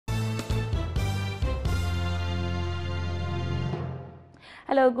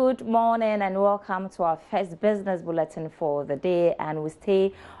Hello, good morning and welcome to our first business bulletin for the day, and we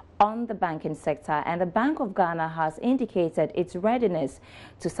stay on the banking sector. And the Bank of Ghana has indicated its readiness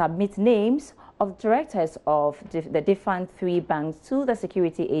to submit names of directors of the defunct 3 banks to the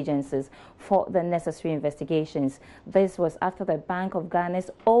security agencies for the necessary investigations. This was after the Bank of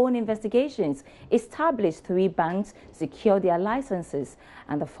Ghana's own investigations established 3 banks secured their licenses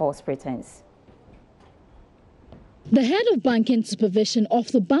under false pretense. The head of banking supervision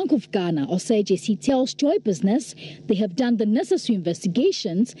of the Bank of Ghana, JC, tells Joy Business they have done the necessary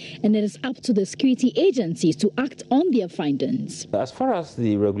investigations and it is up to the security agencies to act on their findings. As far as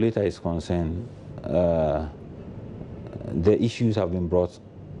the regulator is concerned, the issues have been brought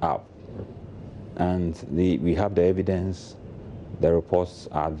up and we have the evidence, the reports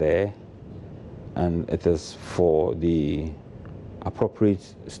are there, and it is for the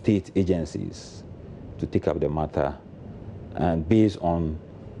appropriate state agencies to take up the matter, and based on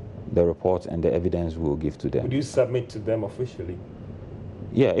the report and the evidence we will give to them. Would you submit to them officially?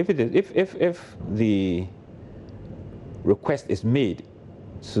 Yeah, if the request is made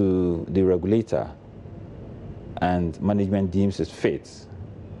to the regulator and management deems it fit,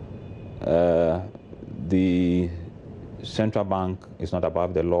 the central bank is not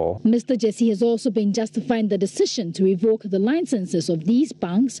above the law. Mr. Jesse has also been justifying the decision to revoke the licenses of these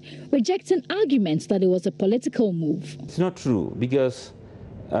banks, rejecting arguments that it was a political move. It's not true, because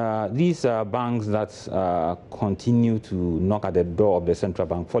these are banks that continue to knock at the door of the central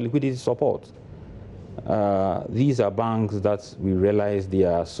bank for liquidity support. These are banks that we realize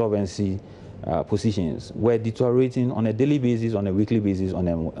their solvency positions were deteriorating on a daily basis, on a weekly basis, on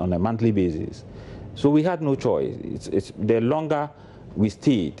a monthly basis. So we had no choice. It's the longer we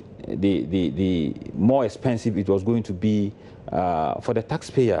stayed, the more expensive it was going to be for the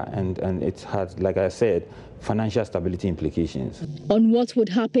taxpayer, and it had, like I said, financial stability implications. On what would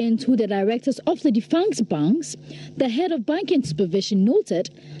happen to the directors of the defunct banks, the head of banking supervision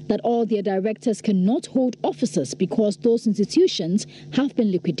noted that all their directors cannot hold offices because those institutions have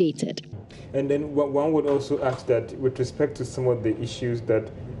been liquidated. And then one would also ask that with respect to some of the issues that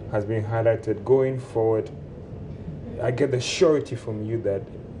has been highlighted going forward, I get the surety from you that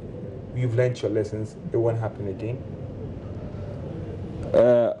you've learned your lessons, it won't happen again.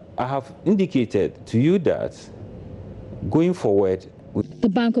 I have indicated to you that going forward, the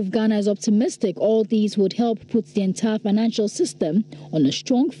Bank of Ghana is optimistic all these would help put the entire financial system on a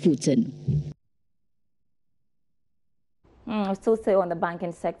strong footing. Still stay on the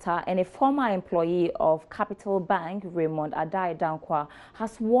banking sector, and a former employee of Capital Bank, Raymond Adai-Dankwa,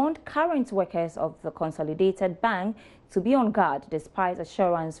 has warned current workers of the Consolidated Bank to be on guard despite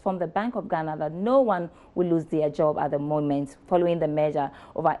assurance from the Bank of Ghana that no one will lose their job at the moment. Following the merger,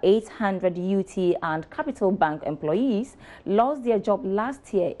 over 800 UT and Capital Bank employees lost their job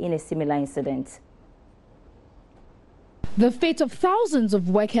last year in a similar incident. The fate of thousands of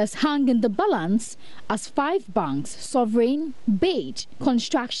workers hung in the balance as 5 banks, Sovereign, Bait,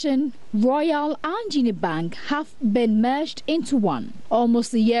 Construction, Royal and Unibank, have been merged into one.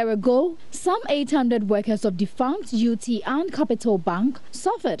 Almost a year ago, some 800 workers of defunct UT and Capital Bank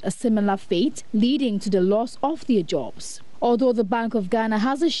suffered a similar fate, leading to the loss of their jobs. Although the Bank of Ghana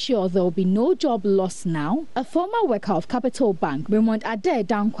has assured there will be no job loss now, a former worker of Capital Bank, Raymond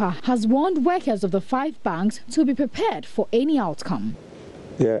Adai-Dankwa, has warned workers of the 5 banks to be prepared for any outcome.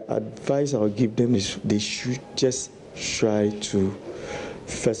 The advice I'll give them is they should just try to,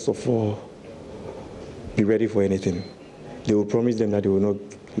 first of all, be ready for anything. They will promise them that there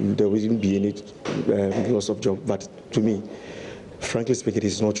won't be any loss of job, but to me, frankly speaking,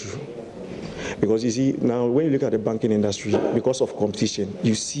 it's not true. Because you see, now when you look at the banking industry, because of competition,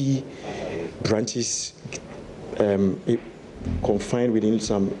 you see branches confined within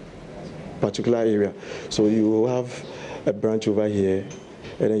some particular area. So you have a branch over here,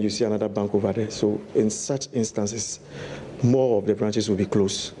 and then you see another bank over there. So in such instances, more of the branches will be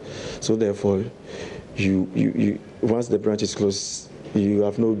closed. So therefore, you once the branch is closed, you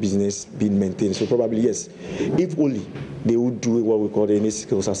have no business being maintained. So probably, yes, if only they would do what we call any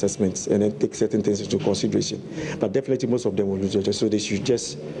skills assessments and then take certain things into consideration. But definitely most of them will lose their jobs. So they should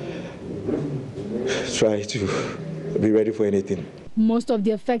just try to be ready for anything. Most of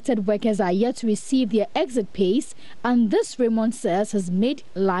the affected workers are yet to receive their exit pays, and this, Raymond says, has made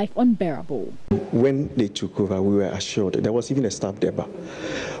life unbearable. When they took over, we were assured, there was even a staff there, but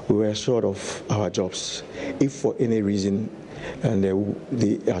we were assured of our jobs. If for any reason, and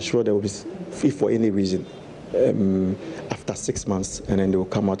they assured there will be, if for any reason, after 6 months, and then they will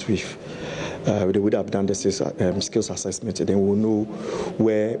come out with they would have done the skills assessment, and then we'll know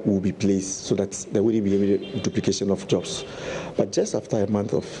where we'll be placed so that there wouldn't be any duplication of jobs. But just after a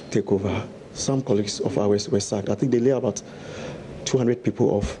month of takeover, some colleagues of ours were sacked. I think they lay about 200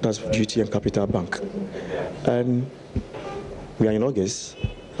 people off. That's Duty and Capital Bank. And we are in August.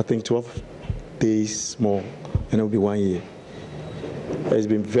 I think 12 days more, and it'll be 1 year. It's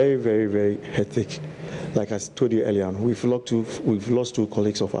been very, very, very hectic. Like I told you earlier, we've lost two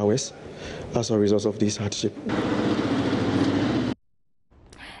colleagues of ours as a result of this hardship.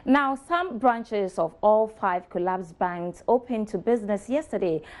 Now, some branches of all 5 collapsed banks opened to business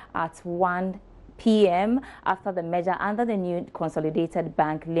yesterday at 1 p.m. after the merger under the new Consolidated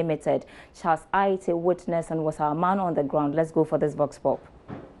Bank Limited. Charles Aite witnessed and was our man on the ground. Let's go for this Vox Pop.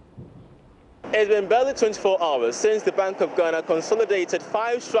 It's been barely 24 hours since the Bank of Ghana consolidated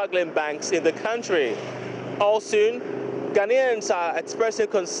 5 struggling banks in the country. All soon, Ghanaians are expressing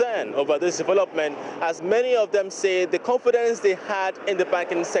concern over this development, as many of them say the confidence they had in the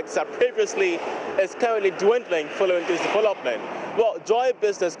banking sector previously is currently dwindling following this development. Well, Joy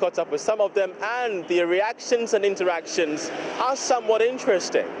Business caught up with some of them, and their reactions and interactions are somewhat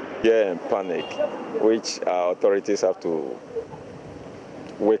interesting. Yeah, panic, which our authorities have to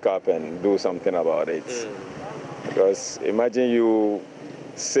wake up and do something about it. Because imagine you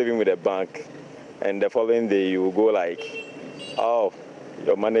saving with a bank, and the following day you go like, oh,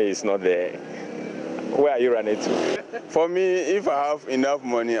 your money is not there. Where are you running to? For me, if I have enough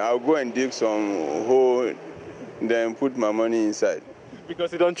money, I'll go and dig some hole, then put my money inside.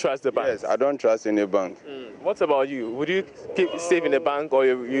 Because you don't trust the bank? Yes, I don't trust any bank. What about you? Would you keep saving in the bank, or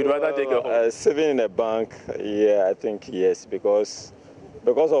you'd rather take a home? Saving in a bank, yeah, I think yes, because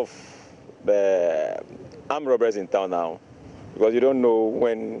of the armed robbers in town now, because you don't know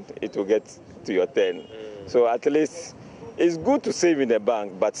when it will get to your turn. So at least it's good to save in the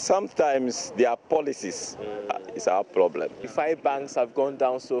bank, but sometimes their policies is our problem. 5 banks have gone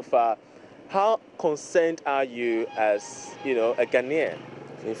down so far. How concerned are you as, a Ghanaian?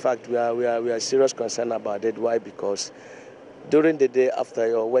 In fact, we are serious concerned about it. Why? Because during the day after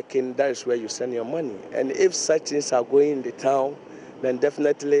you're working, that is where you send your money. And if such things are going in the town, then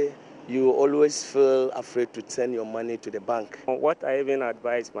definitely you always feel afraid to send your money to the bank. What I even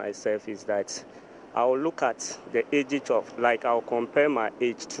advise myself is that I'll look at the age of, like I'll compare my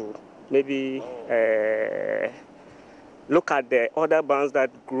age to maybe look at the other banks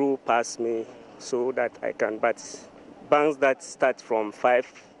that grew past me so that I can, but banks that start from 3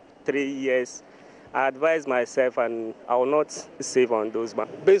 years, I advise myself and I will not save on those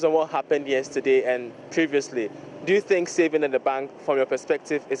banks. Based on what happened yesterday and previously, do you think saving in the bank, from your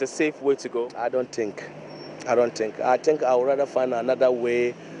perspective, is a safe way to go? I think I would rather find another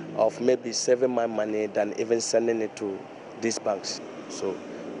way of maybe saving my money than even sending it to these banks. So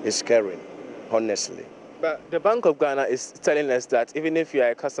it's scary, honestly. But the Bank of Ghana is telling us that even if you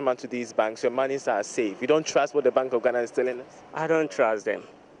are a customer to these banks, your monies are safe. You don't trust what the Bank of Ghana is telling us? I don't trust them,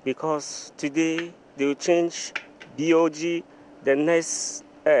 because today they will change BOG, the next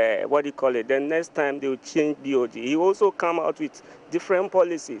the next time they will change BOG. He also come out with different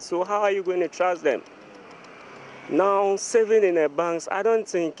policies. So how are you going to trust them? Now, saving in the banks, I don't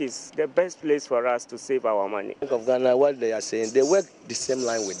think is the best place for us to save our money. Bank of Ghana, what they are saying, they work the same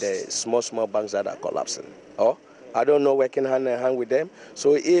line with the small banks that are collapsing. Oh, I don't know, working hand in hand with them.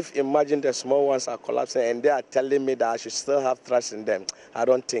 So if imagine the small ones are collapsing and they are telling me that I should still have trust in them, I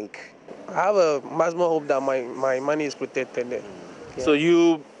don't think. I have a maximum hope that my money is protected there. Yeah. So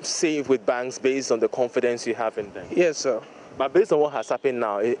you save with banks based on the confidence you have in them? Yes, sir. But based on what has happened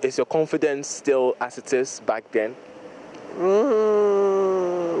now, is your confidence still as it is back then?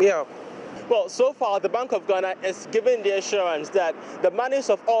 Yeah. Well, so far, the Bank of Ghana is giving the assurance that the monies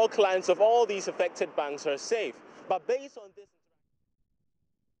of all clients of all these affected banks are safe. But based on this...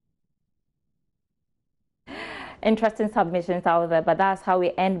 Interesting submissions out there, but that's how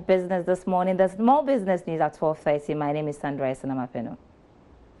we end business this morning. There's more business news at 12:30. My name is Sandra Esenamapeno.